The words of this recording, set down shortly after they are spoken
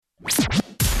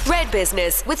Red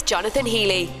Business with Jonathan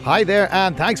Healy. Hi there,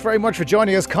 and thanks very much for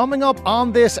joining us. Coming up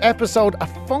on this episode, a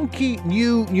funky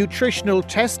new nutritional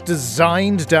test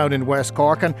designed down in West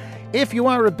Cork. And if you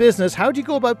are a business, how do you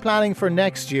go about planning for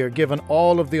next year given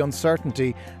all of the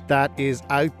uncertainty that is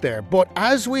out there? But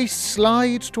as we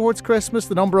slide towards Christmas,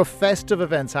 the number of festive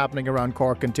events happening around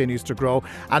Cork continues to grow,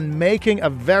 and making a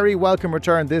very welcome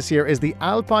return this year is the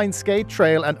Alpine skate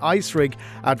trail and ice rig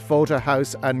at Fota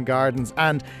House and Gardens.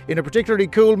 And in a particularly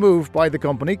cool move by the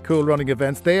company, Cool Running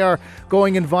Events, they are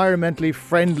going environmentally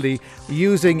friendly,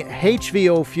 using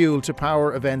HVO fuel to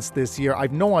power events this year.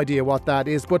 I've no idea what that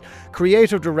is, but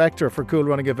Creative Director for Cool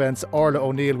Running Events, Orla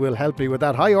O'Neill, will help me with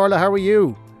that. Hi Orla, how are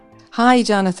you? Hi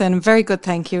Jonathan, very good,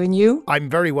 thank you. And you? I'm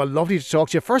very well, lovely to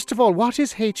talk to you. First of all, what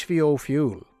is HVO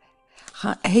fuel?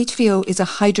 HVO is a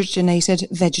hydrogenated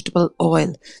vegetable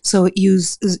oil. So it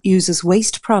uses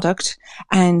waste product,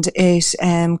 and it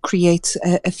creates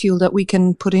a fuel that we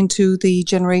can put into the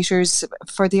generators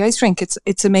for the ice rink.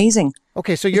 It's amazing.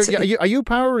 Okay, so are you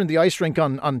powering the ice rink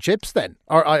on chips then?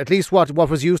 Or at least what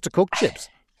was used to cook chips?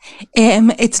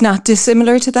 It's not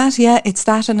dissimilar to that. Yeah, it's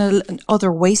that and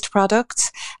other waste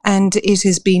products, and it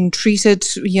has been treated,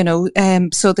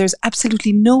 so there's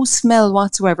absolutely no smell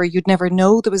whatsoever. You'd never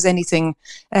know there was anything,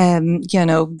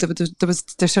 there's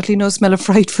certainly no smell of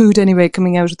fried food anyway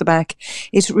coming out of the back.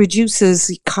 It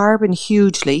reduces carbon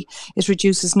hugely. It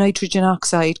reduces nitrogen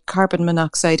oxide, carbon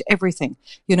monoxide, everything,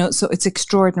 so it's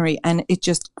extraordinary, and it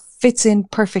just fits in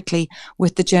perfectly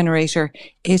with the generator.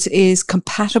 It is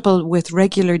compatible with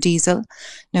regular diesel.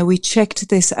 Now, we checked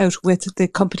this out with the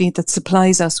company that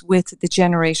supplies us with the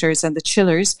generators and the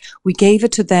chillers. We gave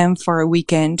it to them for a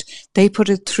weekend. They put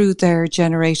it through their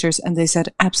generators and they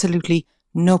said, absolutely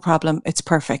no problem. It's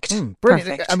perfect. Brilliant.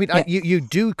 Perfect. I mean, yeah. you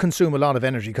do consume a lot of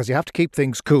energy because you have to keep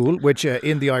things cool, which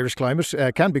in the Irish climate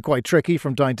can be quite tricky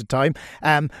from time to time.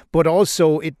 But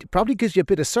also, it probably gives you a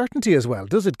bit of certainty as well,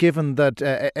 does it? Given that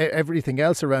everything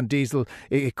else around diesel,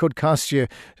 it could cost you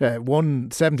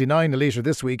 €1.79 a litre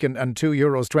this week and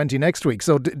 €2.20 next week.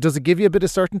 So does it give you a bit of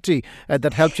certainty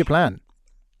that helps you plan?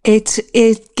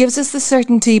 It gives us the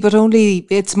certainty, but only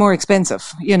it's more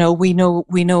expensive. We know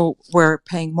we're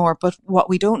paying more, but what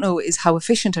we don't know is how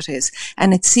efficient it is.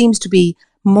 And it seems to be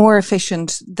more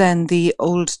efficient than the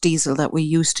old diesel that we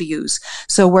used to use.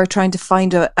 So we're trying to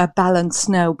find a balance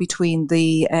now between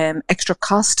the extra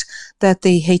cost that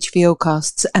the HVO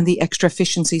costs and the extra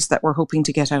efficiencies that we're hoping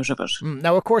to get out of it.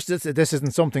 Now, of course, this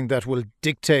isn't something that will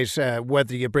dictate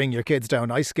whether you bring your kids down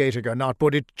ice skating or not,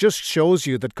 but it just shows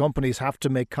you that companies have to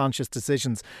make conscious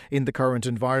decisions in the current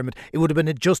environment. It would have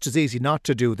been just as easy not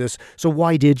to do this. So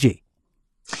why did you?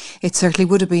 It certainly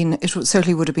would have been. It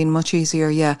certainly would have been much easier.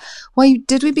 Yeah. Why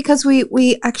did we? Because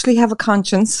we actually have a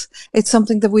conscience. It's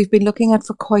something that we've been looking at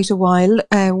for quite a while.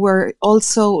 We're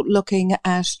also looking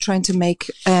at trying to make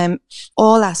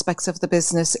all aspects of the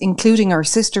business, including our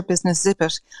sister business Zip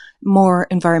It, more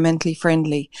environmentally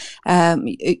friendly.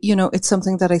 It's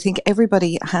something that I think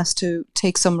everybody has to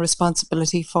take some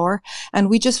responsibility for. And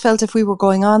we just felt if we were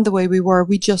going on the way we were,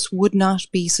 we just would not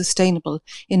be sustainable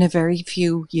in a very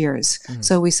few years.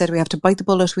 So we said we have to bite the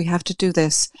bullet. We have to do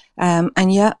this.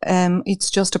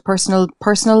 It's just a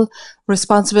personal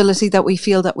responsibility that we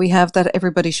feel that we have that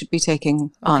everybody should be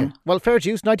taking on. Well, fair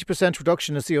dues, 90%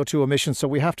 reduction in CO2 emissions, so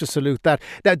we have to salute that.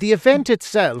 Now, the event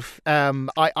itself,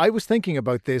 I was thinking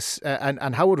about this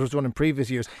and how it was run in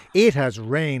previous years. It has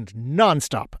rained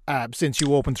non-stop since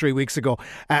you opened 3 weeks ago.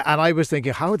 And I was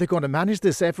thinking, how are they going to manage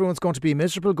this? Everyone's going to be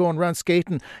miserable going around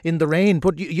skating in the rain.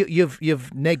 But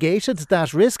you've negated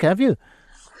that risk, have you?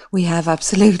 We have,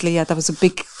 absolutely. Yeah, that was a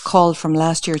big call from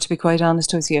last year, to be quite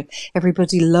honest with you.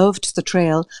 Everybody loved the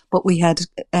trail, but we had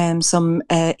some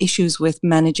issues with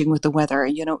managing with the weather.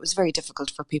 It was very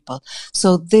difficult for people.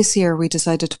 So this year we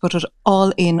decided to put it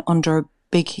all in under a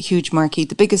big, huge marquee,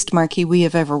 the biggest marquee we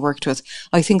have ever worked with.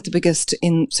 I think the biggest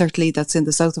certainly that's in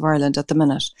the south of Ireland at the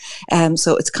minute.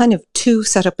 So it's kind of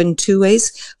set up in two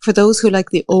ways. For those who like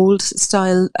the old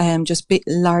style, just bit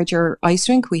larger ice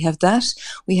rink, we have that.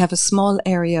 We have a small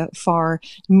area for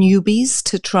newbies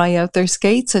to try out their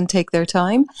skates and take their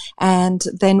time. And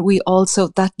then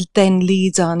that then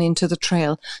leads on into the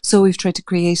trail. So we've tried to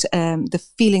create the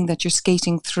feeling that you're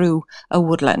skating through a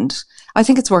woodland. I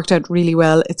think it's worked out really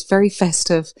well. It's very festive.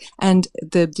 festive. And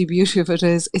the beauty of it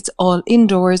is it's all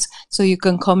indoors, so you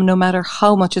can come no matter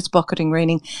how much it's bucketing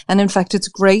raining. And in fact, it's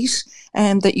great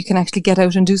that you can actually get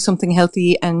out and do something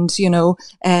healthy and,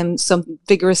 some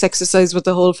vigorous exercise with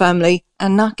the whole family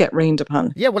and not get rained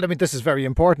upon. Yeah, well, I mean, this is very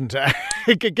important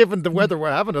given the weather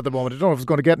we're having at the moment. I don't know if it's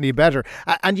going to get any better.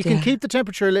 And you can keep the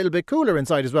temperature a little bit cooler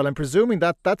inside as well. I'm presuming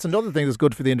that's another thing that's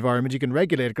good for the environment. You can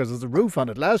regulate it because there's a roof on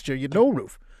it. Last year, you had no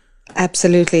roof.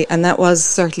 Absolutely. And that was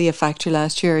certainly a factor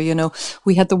last year.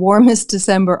 We had the warmest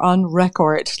December on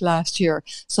record last year.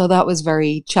 So that was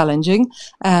very challenging.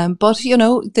 But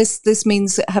this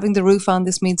means having the roof on,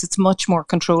 this means it's much more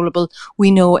controllable.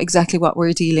 We know exactly what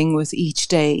we're dealing with each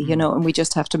day, and we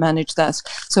just have to manage that.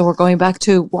 So we're going back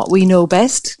to what we know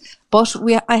best. But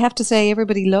I have to say,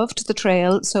 everybody loved the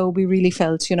trail, so we really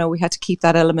felt, we had to keep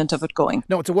that element of it going.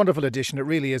 No, it's a wonderful addition. It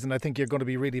really is, and I think you're going to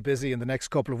be really busy in the next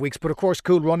couple of weeks. But of course,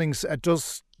 Cool Runnings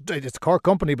it's a Cork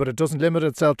company, but it doesn't limit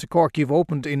itself to Cork. You've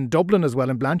opened in Dublin as well,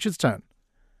 in Blanchardstown.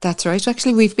 That's right.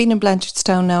 Actually, we've been in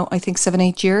Blanchardstown now, I think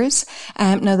 7-8 years.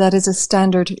 Now that is a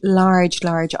standard large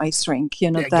ice rink.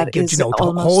 That is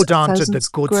almost hold on to the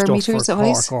good stuff for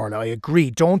Cork, Orla. I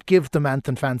agree. Don't give them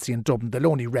anything fancy in Dublin; they'll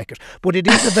only wreck it. But it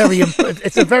is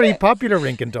it's a very popular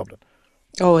rink in Dublin.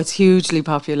 Oh, it's hugely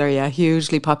popular. Yeah,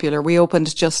 hugely popular. We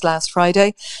opened just last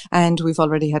Friday, and we've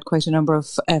already had quite a number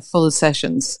of full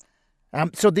sessions.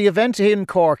 So the event in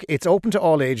Cork, it's open to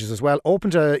all ages as well,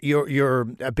 open to your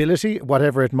ability,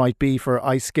 whatever it might be, for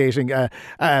ice skating.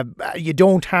 You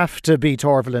don't have to be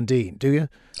Torval and Dean, do you?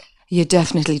 You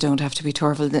definitely don't have to be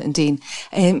Torval and Dean.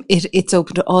 It's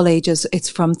open to all ages. It's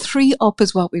from 3 up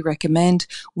is what we recommend.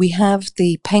 We have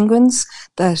the penguins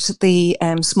that the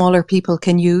smaller people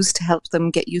can use to help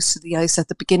them get used to the ice at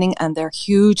the beginning, and they're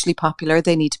hugely popular.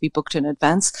 They need to be booked in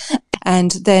advance.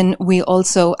 And then we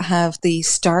also have the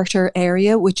starter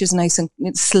area, which is nice and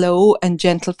slow and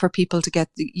gentle for people to get,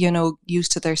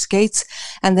 used to their skates.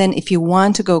 And then if you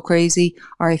want to go crazy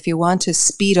or if you want to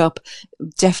speed up,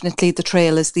 definitely the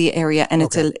trail is the area. And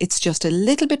it's just a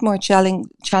little bit more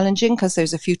challenging because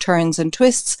there's a few turns and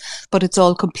twists, but it's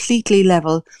all completely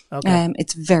level. Okay.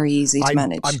 It's very easy to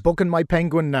manage. I'm booking my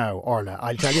penguin now, Orla.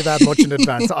 I'll tell you that much in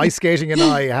advance. Ice skating and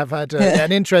I have had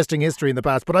an interesting history in the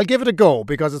past, but I'll give it a go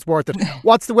because it's worth it.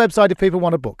 What's the website if people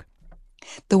want to book?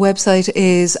 The website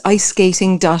is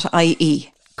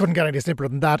iceskating.ie. Couldn't get any simpler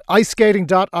than that.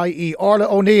 Iceskating.ie. Orla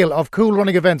O'Neill of Cool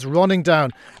Running Events running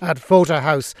down at Fota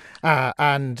House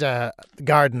and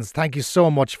Gardens. Thank you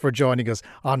so much for joining us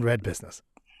on Red Business.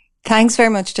 Thanks very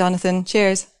much, Jonathan.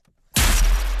 Cheers.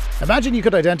 Imagine you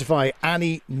could identify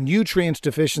any nutrient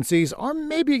deficiencies or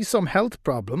maybe some health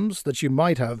problems that you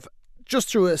might have just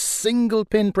through a single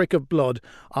pinprick of blood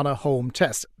on a home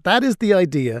test. That is the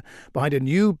idea behind a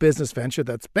new business venture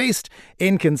that's based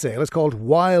in Kinsale. It's called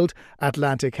Wild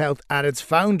Atlantic Health, and its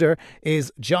founder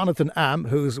is Jonathan Amm,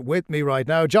 who's with me right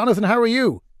now. Jonathan, how are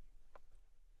you?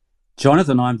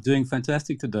 Jonathan, I'm doing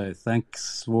fantastic today.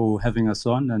 Thanks for having us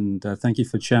on, and thank you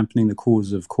for championing the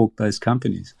cause of Cork-based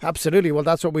companies. Absolutely. Well,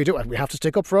 that's what we do, and we have to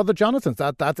stick up for other Jonathans.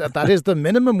 That is the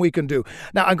minimum we can do.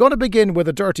 Now, I'm going to begin with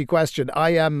a dirty question.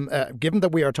 I am, given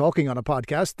that we are talking on a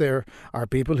podcast, there are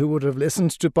people who would have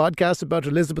listened to podcasts about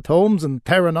Elizabeth Holmes and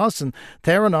Theranos, and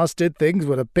Theranos did things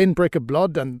with a pinprick of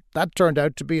blood, and that turned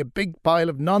out to be a big pile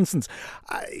of nonsense.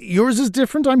 Yours is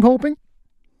different, I'm hoping?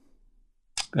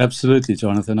 Absolutely,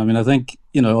 Jonathan. I mean, I think,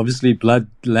 obviously blood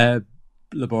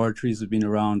laboratories have been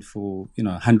around for,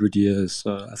 100 years.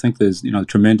 So I think there's,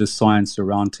 tremendous science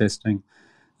around testing.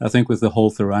 I think with the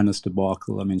whole Theranos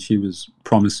debacle, I mean, she was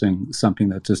promising something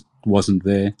that just wasn't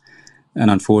there. And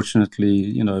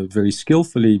unfortunately, very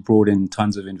skillfully brought in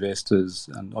tons of investors.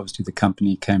 And obviously the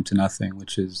company came to nothing,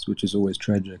 which is always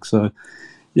tragic. So,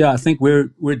 yeah, I think we're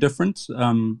different.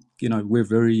 We're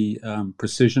very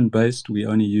precision based. We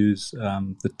only use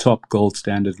the top gold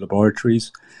standard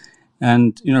laboratories,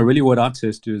 and really what our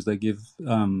tests do is they give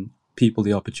people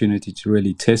the opportunity to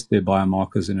really test their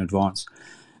biomarkers in advance.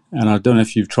 And I don't know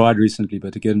if you've tried recently,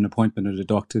 but to get an appointment at a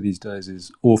doctor these days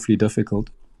is awfully difficult.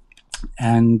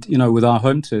 And with our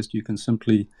home test, you can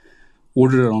simply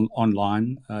order it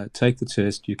online, take the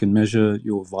test. You can measure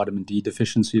your vitamin D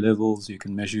deficiency levels. You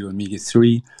can measure your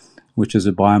omega-3, which is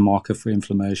a biomarker for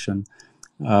inflammation.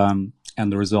 And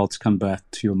the results come back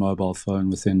to your mobile phone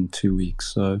within 2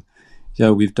 weeks. So,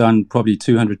 yeah, we've done probably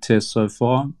 200 tests so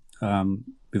far.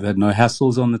 We've had no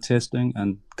hassles on the testing,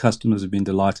 and customers have been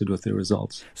delighted with their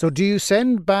results. So do you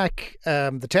send back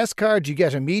the test card? Do you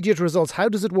get immediate results? How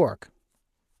does it work?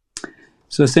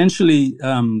 So essentially,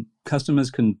 customers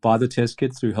can buy the test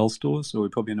kit through health stores. So we're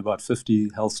probably in about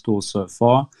 50 health stores so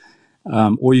far.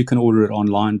 or you can order it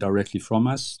online directly from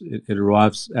us. It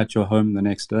arrives at your home the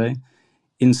next day.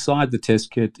 Inside the test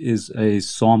kit is a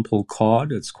sample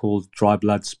card. It's called dry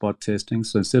blood spot testing.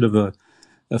 So instead of a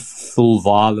full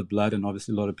vial of blood, and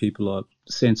obviously a lot of people are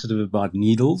sensitive about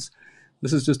needles,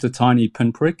 this is just a tiny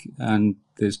pinprick, and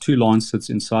there's 2 lancets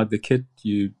inside the kit.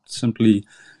 You simply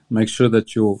make sure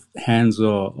that your hands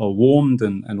are warmed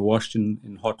and washed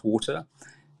in hot water,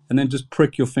 and then just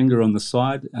prick your finger on the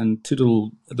side, and a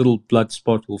little blood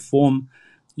spot will form.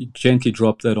 You gently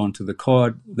drop that onto the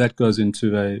card. That goes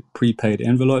into a prepaid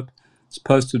envelope. It's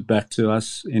posted back to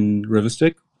us in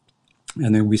Riverstick,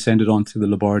 and then we send it on to the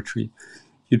laboratory.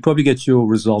 You'd probably get your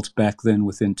results back then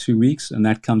within 2 weeks, and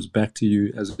that comes back to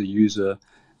you as the user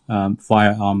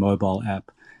via our mobile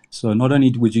app. So not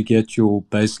only would you get your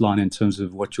baseline in terms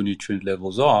of what your nutrient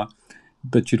levels are,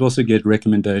 but you'd also get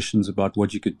recommendations about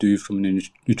what you could do from a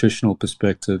nutritional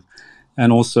perspective,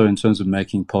 and also in terms of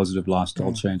making positive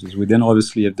lifestyle changes. We then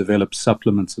obviously have developed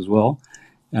supplements as well,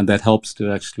 and that helps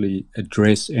to actually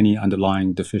address any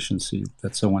underlying deficiency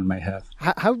that someone may have.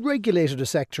 How regulated a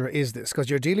sector is this? Because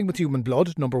you're dealing with human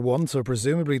blood, number one, so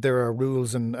presumably there are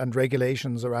rules and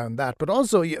regulations around that. But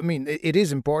also, I mean, it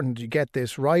is important you get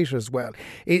this right as well.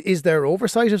 Is there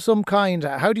oversight of some kind?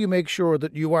 How do you make sure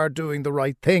that you are doing the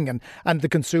right thing and the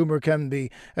consumer can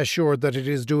be assured that it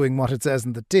is doing what it says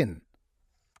in the tin?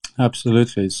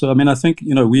 Absolutely. So, I mean, I think,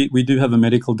 we do have a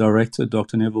medical director,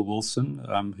 Dr. Neville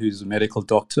Wilson, who's a medical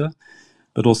doctor,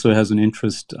 but also has an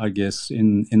interest, I guess,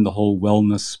 in the whole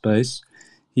wellness space.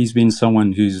 He's been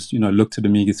someone who's, looked at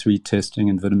omega-3 testing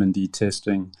and vitamin D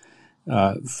testing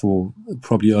for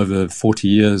probably over 40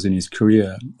 years in his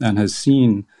career, and has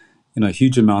seen,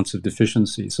 huge amounts of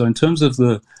deficiency. So in terms of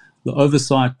the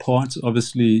oversight part,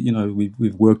 obviously,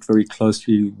 we've worked very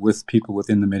closely with people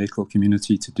within the medical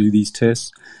community to do these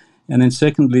tests. And then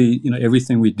secondly,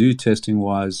 everything we do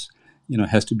testing-wise,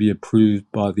 has to be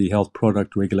approved by the Health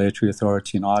Product Regulatory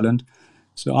Authority in Ireland.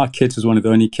 So our kit is one of the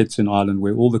only kits in Ireland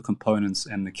where all the components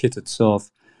and the kit itself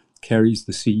carries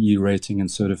the CE rating and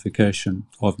certification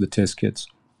of the test kits.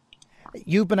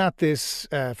 You've been at this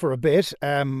for a bit,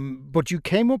 but you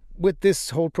came up with this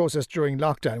whole process during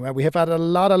lockdown. Well, we have had a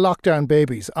lot of lockdown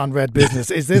babies on Red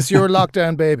Business. Is this your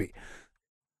lockdown baby?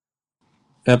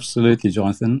 Absolutely,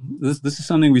 Jonathan. This is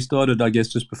something we started, I guess,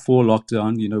 just before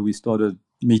lockdown. We started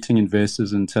meeting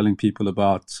investors and telling people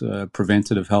about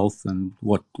preventative health and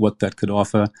what that could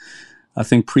offer. I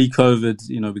think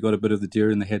pre-COVID, we got a bit of the deer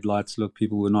in the headlights look.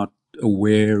 People were not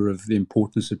aware of the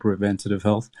importance of preventative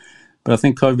health. But I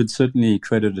think COVID certainly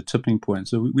created a tipping point.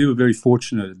 So we were very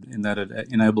fortunate in that it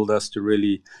enabled us to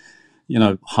really,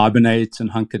 hibernate and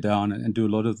hunker down and do a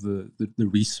lot of the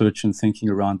research and thinking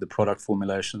around the product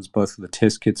formulations, both for the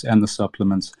test kits and the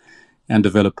supplements, and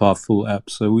develop our full app.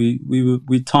 So we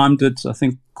timed it, I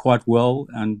think, quite well.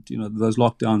 And, those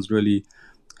lockdowns really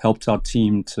helped our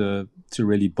team to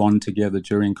really bond together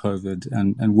during COVID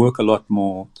and work a lot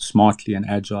more smartly and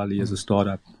agilely as a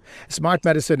startup. Smart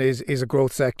medicine is a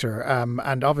growth sector,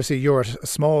 and obviously you're at a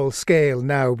small scale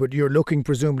now, but you're looking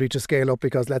presumably to scale up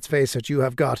because, let's face it, you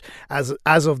have got, as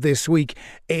of this week,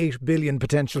 8 billion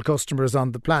potential customers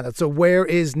on the planet. So where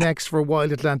is next for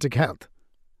Wild Atlantic Health?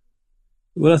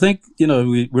 Well, I think,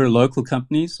 we're a local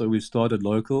company, so we've started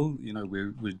local.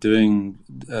 We're doing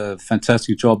a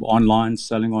fantastic job online,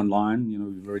 selling online.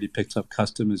 We've already picked up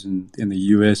customers in the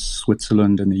US,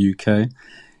 Switzerland, and the UK.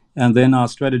 And then our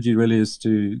strategy really is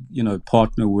to,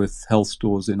 partner with health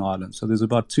stores in Ireland. So there's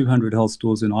about 200 health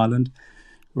stores in Ireland.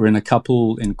 We're in a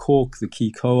couple in Cork, the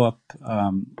Key Co-op,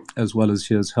 as well as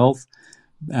Here's Health.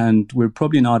 And we're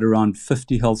probably now at around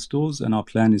 50 health stores, and our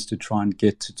plan is to try and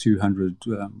get to 200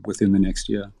 within the next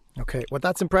year. Okay, well,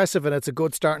 that's impressive, and it's a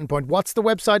good starting point. What's the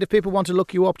website if people want to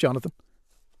look you up, Jonathan?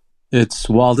 It's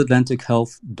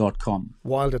wildatlantichealth.com.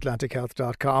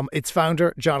 wildatlantichealth.com. Its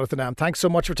founder, Jonathan Amm. Thanks so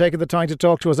much for taking the time to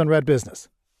talk to us on Red Business.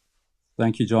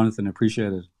 Thank you, Jonathan.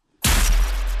 Appreciate it.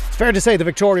 It's fair to say the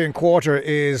Victorian Quarter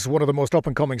is one of the most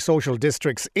up-and-coming social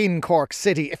districts in Cork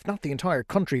City, if not the entire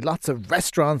country. Lots of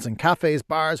restaurants and cafes,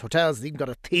 bars, hotels. They've even got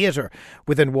a theatre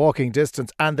within walking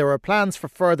distance. And there are plans for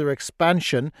further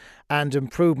expansion and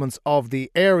improvements of the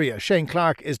area. Shane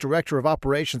Clark is Director of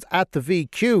Operations at the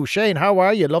VQ. Shane, how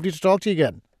are you? Lovely to talk to you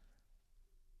again.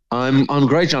 I'm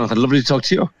great, Jonathan. Lovely to talk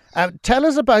to you. Tell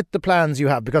us about the plans you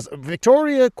have, because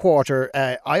Victoria Quarter,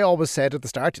 I always said at the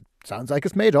start, it sounds like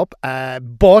it's made up,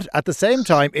 but at the same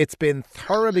time, it's been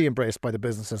thoroughly embraced by the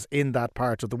businesses in that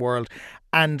part of the world.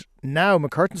 And now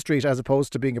McCurtain Street, as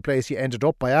opposed to being a place you ended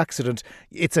up by accident,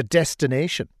 it's a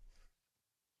destination.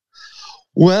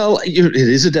 Well, it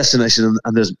is a destination,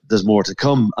 and there's more to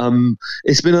come.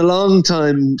 It's been a long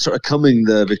time sort of coming,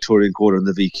 the Victorian Quarter and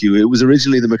the VQ. It was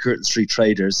originally the McCurtain Street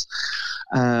Traders,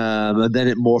 and then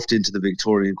it morphed into the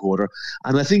Victorian Quarter.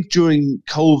 And I think during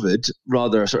COVID,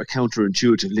 rather sort of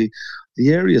counterintuitively,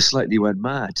 the area slightly went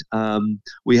mad.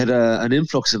 We had an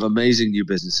influx of amazing new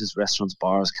businesses, restaurants,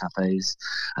 bars, cafes,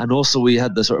 and also we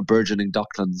had the sort of burgeoning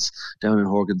docklands down in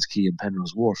Horgan's Quay and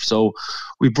Penrose Wharf. So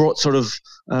we brought sort of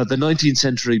the 19th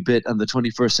century bit and the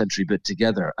 21st century bit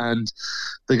together. And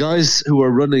the guys who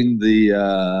were running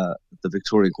the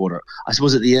Victorian Quarter, I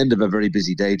suppose at the end of a very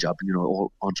busy day job,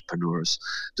 all entrepreneurs,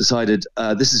 decided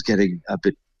this is getting a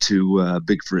bit too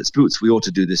big for its boots. We ought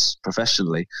to do this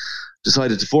professionally.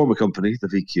 Decided to form a company, the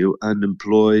VQ, and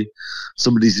employ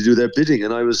somebody to do their bidding.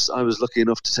 And I was lucky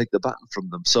enough to take the baton from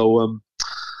them. So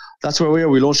that's where we are.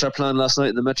 We launched our plan last night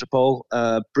in the Metropole.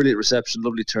 Brilliant reception,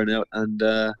 lovely turnout, and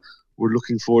we're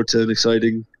looking forward to an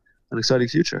exciting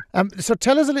future. So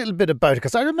tell us a little bit about it,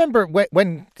 because I remember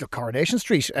when Coronation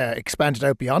Street expanded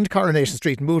out beyond Coronation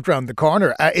Street and moved around the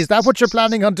corner. Is that what you're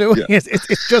planning on doing? Yeah.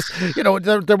 It's just,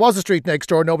 there was a street next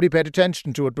door, nobody paid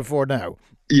attention to it before now.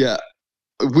 Yeah.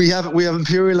 We have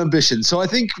imperial ambition. So I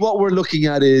think what we're looking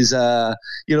at is, the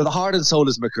heart and soul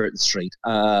is McCurtain Street.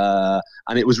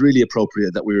 And it was really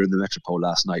appropriate that we were in the Metropole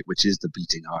last night, which is the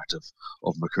beating heart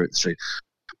of McCurtain Street.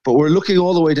 But we're looking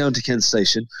all the way down to Kent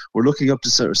Station. We're looking up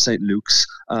to sort of St. Luke's.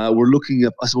 We're looking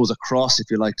up, I suppose, across, if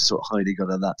you like, to sort of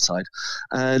Heidegger on that side.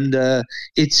 And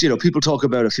it's, people talk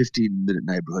about a 15-minute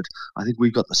neighbourhood. I think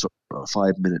we've got the sort of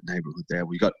 5-minute neighbourhood there.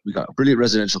 We got a brilliant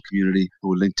residential community who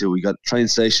we'll link to. We got train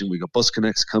station. We got bus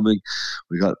connects coming.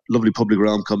 We got lovely public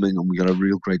realm coming, and we got a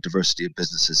real great diversity of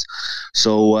businesses.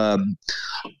 So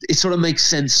it sort of makes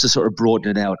sense to sort of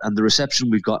broaden it out. And the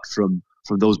reception we've got from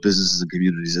those businesses and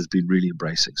communities has been really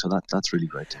embracing. So that's really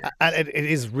great to hear. And it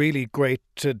is really great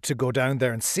to go down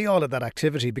there and see all of that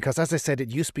activity, because, as I said, it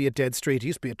used to be a dead street. It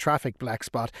used to be a traffic black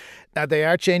spot. Now they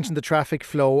are changing the traffic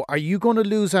flow. Are you going to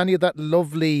lose any of that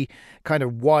lovely kind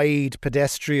of wide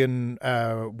pedestrian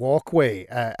walkway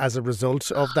as a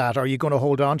result of that? Are you going to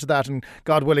hold on to that, and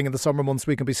God willing, in the summer months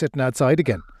we can be sitting outside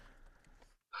again?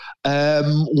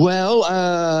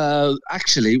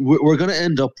 Actually, we're going to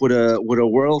end up with a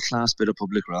world-class bit of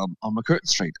public realm on McCurtain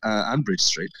Street and Bridge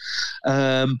Street.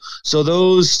 So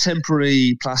those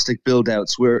temporary plastic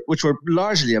build-outs, which were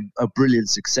largely a brilliant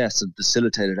success and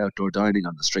facilitated outdoor dining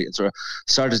on the street, and sort of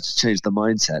started to change the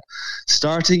mindset.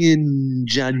 Starting in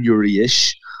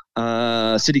January-ish,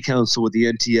 City Council with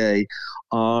the NTA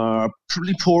are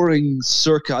probably pouring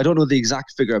circa, I don't know the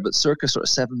exact figure, but circa sort of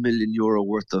 €7 million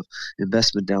worth of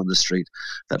investment down the street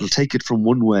that'll take it from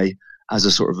one way as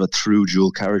a sort of a through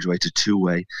dual carriageway to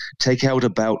two-way, take out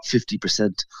about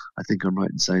 50%, I think I'm right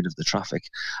in saying, of the traffic,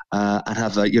 and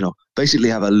have basically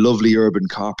have a lovely urban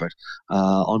carpet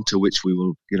onto which we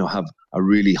will, have a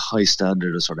really high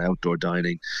standard of sort of outdoor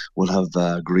dining. We'll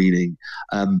have greening.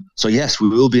 So yes, we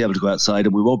will be able to go outside,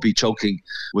 and we won't be choking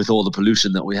with all the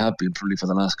pollution that we have been probably for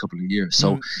the last couple of years.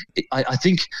 So I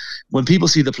think when people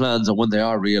see the plans and when they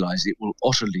are realised, it will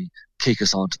utterly kick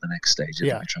us on to the next stage.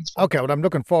 Yeah. Okay, well, I'm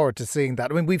looking forward to seeing that.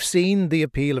 I mean, we've seen the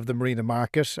appeal of the Marina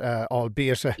Market,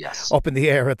 albeit up in the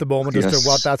air at the moment as to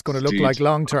what that's going to look like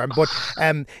long term. But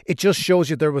it just shows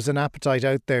you there was an appetite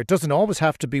out there. It doesn't always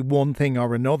have to be one thing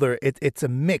or another. It's a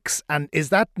mix. And is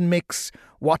that mix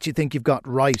what you think you've got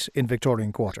right in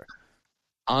Victorian Quarter?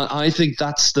 I think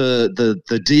that's the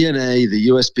DNA, the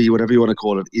USB, whatever you want to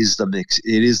call it, is the mix.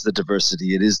 It is the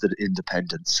diversity. It is the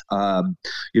independence.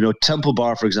 Temple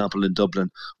Bar, for example, in Dublin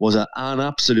was an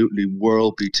absolutely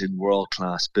world-beating,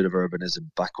 world-class bit of urbanism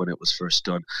back when it was first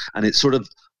done. And it sort of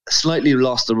slightly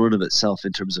lost the run of itself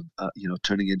in terms of,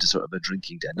 turning into sort of a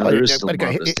drinking den. Now, there is still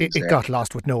it got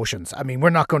lost with notions. I mean, we're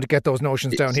not going to get those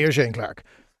notions down here, Shane Clark.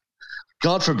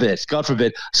 God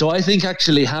forbid. So I think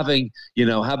actually having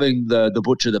the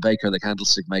butcher, the baker, the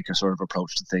candlestick maker sort of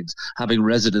approach to things, having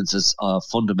residents is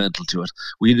fundamental to it.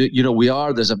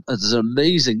 There's an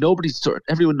amazing,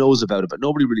 everyone knows about it, but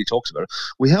nobody really talks about it.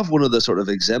 We have one of the sort of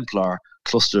exemplar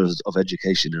clusters of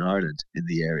education in Ireland in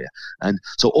the area. And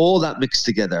so all that mixed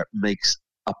together makes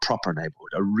a proper neighbourhood,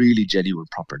 a really genuine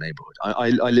proper neighbourhood. I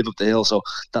live up the hill, so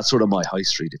that's sort of my high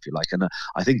street, if you like, and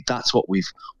I think that's what we've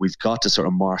got to sort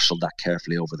of marshal that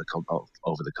carefully over the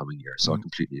coming years. So I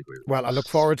completely agree with Well, I look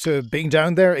forward to being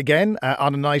down there again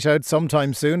on a night out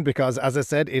sometime soon, because, as I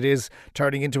said, it is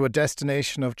turning into a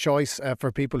destination of choice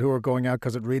for people who are going out,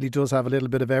 because it really does have a little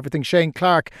bit of everything. Shane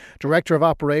Clark, Director of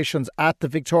Operations at the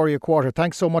Victoria Quarter.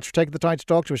 Thanks so much for taking the time to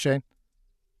talk to us, Shane.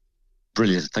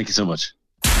 Brilliant. Thank you so much.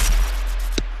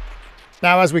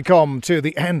 Now, as we come to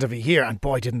the end of a year, and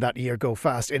boy, didn't that year go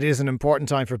fast, it is an important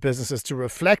time for businesses to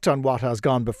reflect on what has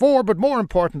gone before, but more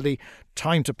importantly,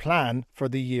 time to plan for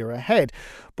the year ahead.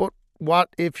 But what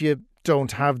if you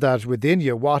don't have that within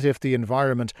you? What if the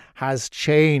environment has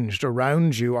changed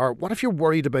around you? Or what if you're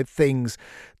worried about things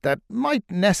that might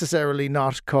necessarily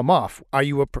not come off? Are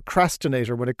you a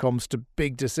procrastinator when it comes to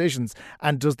big decisions?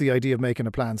 And does the idea of making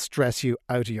a plan stress you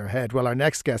out of your head? Well, our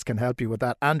next guest can help you with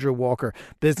that. Andrew Walker,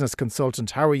 business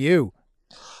consultant. How are you?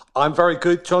 I'm very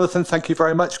good, Jonathan. Thank you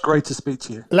very much. Great to speak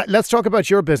to you. Let's talk about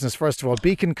your business, first of all.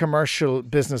 Beacon Commercial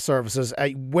Business Services.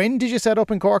 When did you set up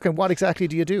in Cork and what exactly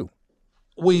do you do?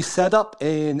 We set up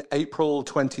in April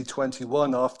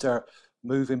 2021 after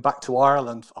moving back to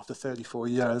Ireland after 34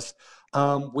 years.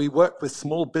 We work with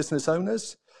small business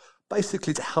owners,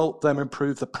 basically to help them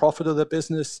improve the profit of their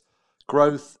business,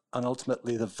 growth, and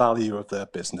ultimately the value of their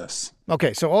business.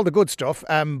 Okay, so all the good stuff,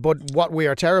 but what we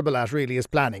are terrible at really is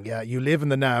planning. Yeah, you live in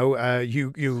the now.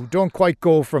 You don't quite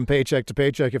go from paycheck to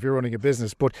paycheck if you're running a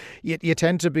business, but you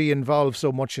tend to be involved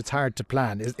so much it's hard to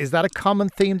plan. Is that a common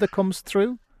theme that comes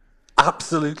through?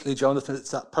 Absolutely, Jonathan. It's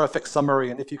that perfect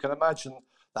summary. And if you can imagine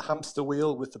the hamster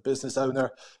wheel with the business owner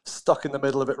stuck in the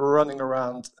middle of it, running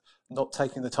around, not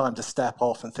taking the time to step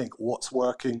off and think what's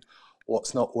working,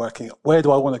 what's not working, where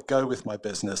do I want to go with my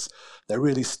business? They're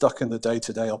really stuck in the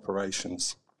day-to-day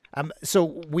operations.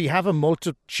 So we have a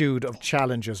multitude of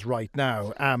challenges right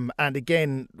now. And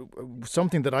again,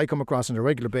 something that I come across on a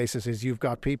regular basis is you've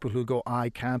got people who go,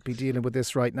 I can't be dealing with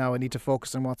this right now. I need to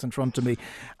focus on what's in front of me.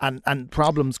 And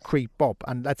problems creep up.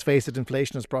 And let's face it,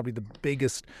 inflation is probably the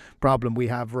biggest problem we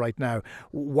have right now.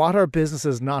 What are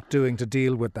businesses not doing to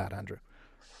deal with that, Andrew?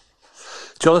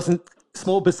 Jonathan,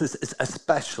 small businesses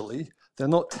especially, they're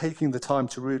not taking the time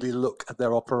to really look at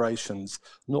their operations,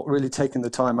 not really taking the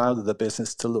time out of the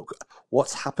business to look at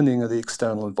what's happening in the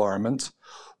external environment,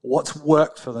 what's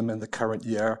worked for them in the current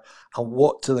year, and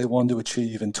what do they want to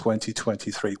achieve in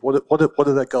 2023? What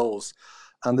are their goals?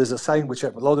 And there's a saying which a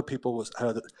lot of people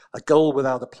heard, a goal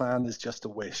without a plan is just a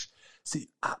wish. See,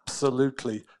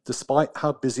 absolutely, despite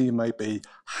how busy you may be,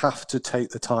 have to take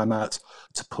the time out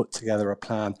to put together a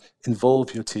plan,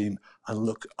 involve your team, and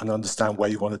look and understand where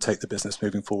you want to take the business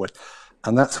moving forward.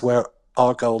 And that's where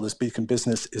our goal as Beacon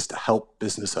Business is to help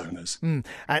business owners.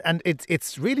 And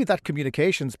it's really that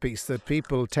communications piece that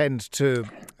people tend to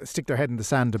stick their head in the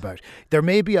sand about. There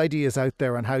may be ideas out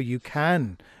there on how you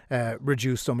can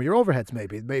reduce some of your overheads,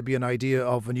 maybe an idea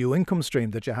of a new income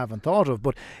stream that you haven't thought of.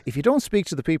 But if you don't speak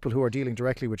to the people who are dealing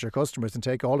directly with your customers and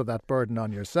take all of that burden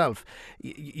on yourself,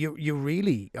 you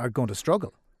really are going to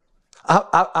struggle.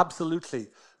 Absolutely.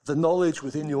 The knowledge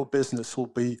within your business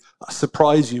will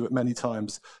surprise you at many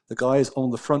times. The guys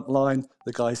on the front line,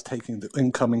 the guys taking the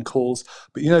incoming calls.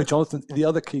 But Jonathan, the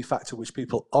other key factor which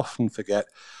people often forget,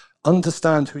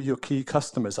 understand who your key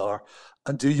customers are,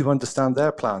 and do you understand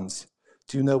their plans?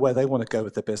 Do you know where they want to go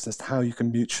with the business, how you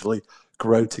can mutually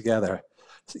grow together?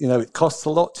 It costs a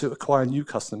lot to acquire new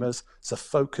customers, so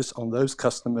focus on those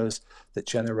customers that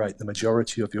generate the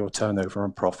majority of your turnover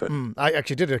and profit. I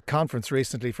actually did a conference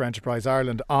recently for Enterprise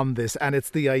Ireland on this, and it's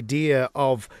the idea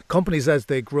of companies as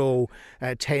they grow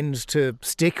tend to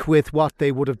stick with what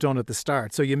they would have done at the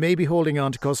start. So you may be holding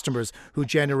on to customers who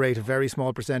generate a very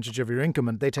small percentage of your income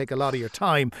and they take a lot of your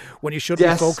time when you should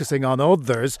be focusing on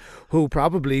others who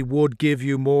probably would give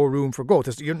you more room for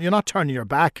growth. You're not turning your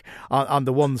back on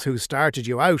the ones who started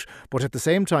you out, but at the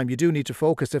same time you do need to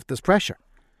focus if there's pressure.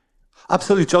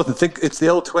 Absolutely, Jonathan. I think it's the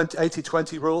old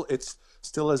 80-20 rule. It's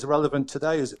still as relevant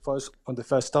today as it was when they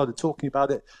first started talking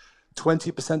about it.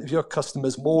 20% of your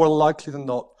customers, more likely than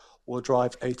not, will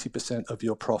drive 80% of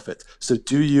your profit. So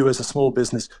do you as a small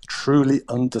business truly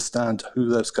understand who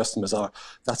those customers are?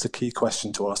 That's a key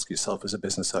question to ask yourself as a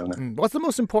business owner. What's the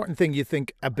most important thing you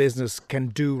think a business can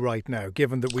do right now,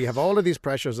 given that we have all of these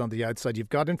pressures on the outside? You've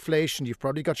got inflation, you've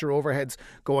probably got your overheads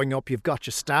going up, you've got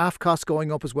your staff costs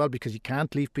going up as well because you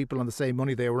can't leave people on the same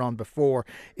money they were on before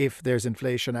if there's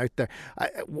inflation out there.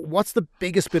 What's the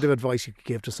biggest bit of advice you could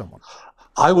give to someone?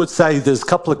 I would say there's a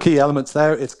couple of key elements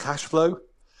there. It's cash flow.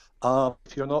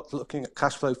 If you're not looking at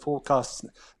cash flow forecasts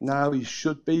now, you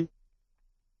should be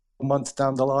months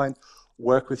down the line.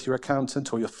 Work with your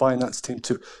accountant or your finance team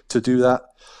to do that.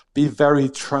 Be very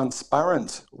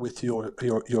transparent with your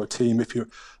team.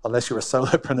 Unless you're a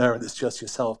solopreneur and it's just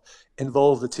yourself,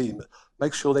 involve the team.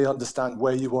 Make sure they understand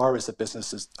where you are as a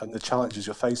business and the challenges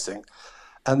you're facing.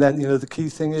 And then the key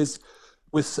thing is,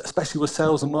 especially with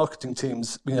sales and marketing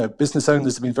teams, business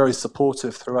owners have been very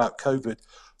supportive throughout COVID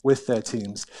with their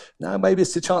teams. Now maybe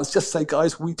it's a chance, just say,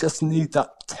 guys, we just need that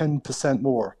 10%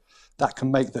 more. that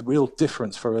can make the real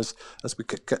difference for us as we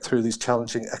get through these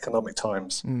challenging economic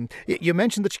times. You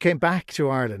mentioned that you came back to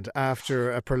Ireland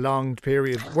after a prolonged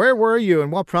period. Where were you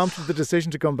and what prompted the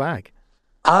decision to come back?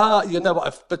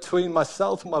 Between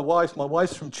myself and my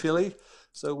wife's from Chile.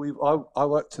 So I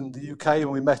worked in the UK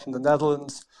and we met in the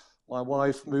Netherlands. My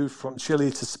wife moved from Chile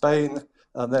to Spain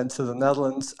and then to the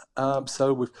Netherlands.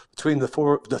 Between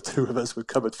the two of us, we've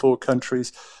covered 4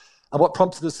 countries. And what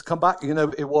prompted us to come back?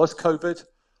 It was COVID.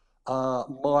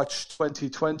 March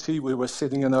 2020, we were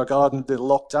sitting in our garden, did a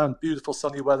lockdown, beautiful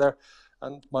sunny weather.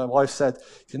 And my wife said,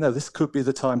 this could be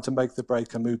the time to make the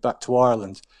break and move back to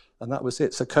Ireland. And that was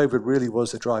it. So COVID really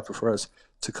was a driver for us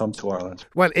to come to Ireland.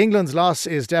 Well, England's loss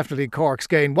is definitely Cork's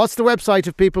gain. What's the website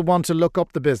if people want to look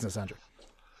up the business, Andrew?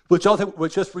 Well, Jonathan, we're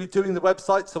just redoing the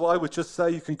website. So I would just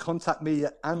say you can contact me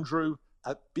at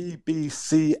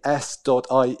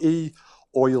andrew@bbcs.ie,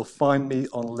 or you'll find me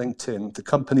on LinkedIn. The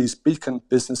company's Beacon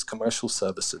Business Commercial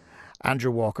Services.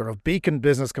 Andrew Walker of Beacon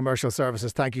Business Commercial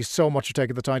Services, thank you so much for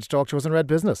taking the time to talk to us in Red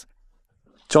Business.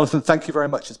 Jonathan, thank you very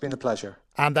much. It's been a pleasure.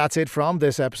 And that's it from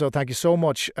this episode. Thank you so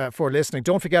much for listening.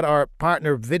 Don't forget our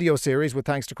partner video series with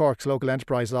thanks to Cork's local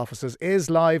enterprise offices is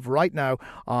live right now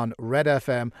on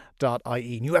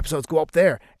redfm.ie. New episodes go up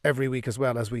there every week as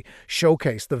well as we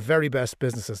showcase the very best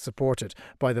businesses supported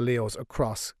by the Leos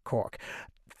across Cork.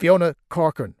 Fiona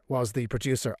Corcoran was the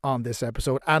producer on this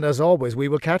episode. And as always, we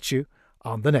will catch you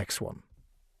on the next one.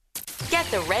 Get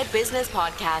the Red Business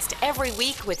Podcast every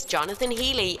week with Jonathan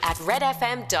Healy at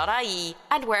redfm.ie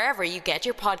and wherever you get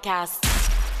your podcasts.